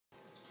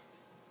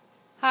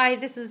Hi,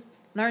 this is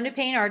Learn to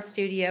Paint Art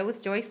Studio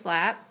with Joyce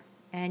Lapp,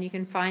 and you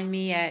can find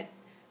me at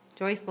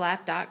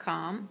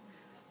joycelapp.com.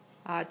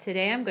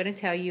 Today I'm going to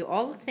tell you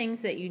all the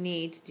things that you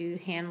need to do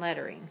hand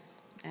lettering.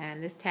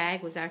 And this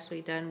tag was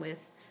actually done with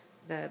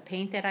the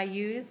paint that I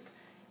used,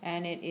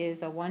 and it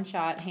is a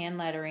one-shot hand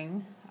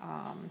lettering.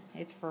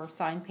 It's for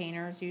sign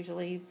painters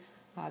usually.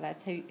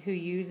 That's who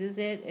uses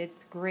it.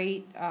 It's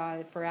great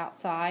for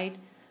outside.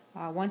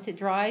 Once it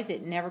dries,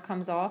 it never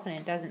comes off and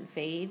it doesn't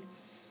fade.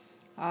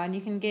 And you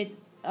can get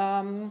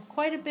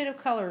quite a bit of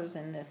colors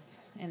in this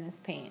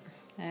paint.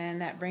 And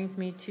that brings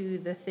me to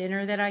the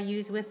thinner that I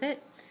use with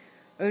it.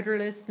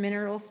 Odorless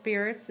mineral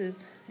spirits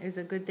is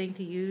a good thing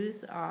to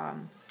use.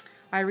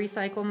 I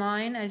recycle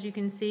mine, as you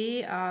can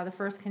see. The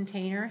first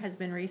container has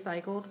been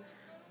recycled.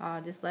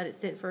 Just let it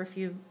sit for a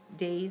few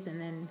days and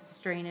then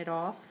strain it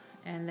off.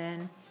 And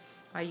then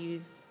I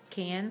use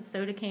cans,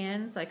 soda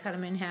cans. I cut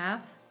them in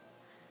half.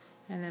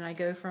 And then I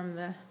go from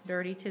the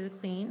dirty to the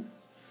clean.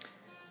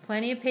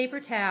 Plenty of paper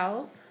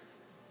towels.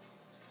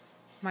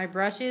 My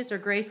brushes are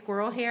gray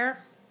squirrel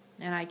hair,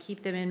 and I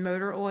keep them in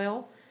motor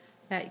oil.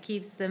 That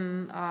keeps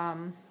them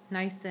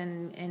nice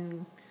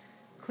and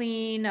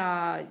clean.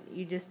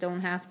 You just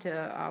don't have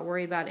to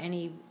worry about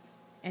any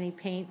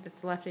paint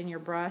that's left in your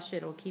brush.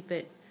 It'll keep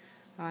it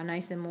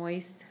nice and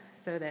moist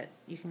so that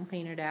you can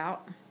clean it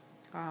out.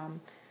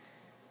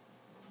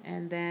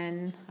 And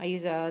then I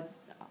use a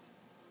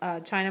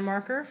China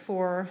marker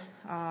for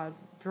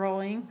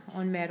drawing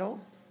on metal.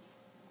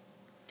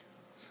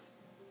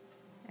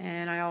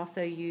 And I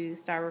also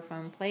use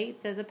styrofoam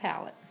plates as a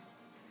palette.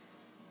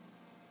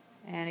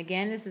 And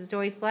again, this is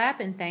Joyce Lapp,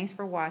 and thanks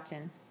for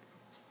watching.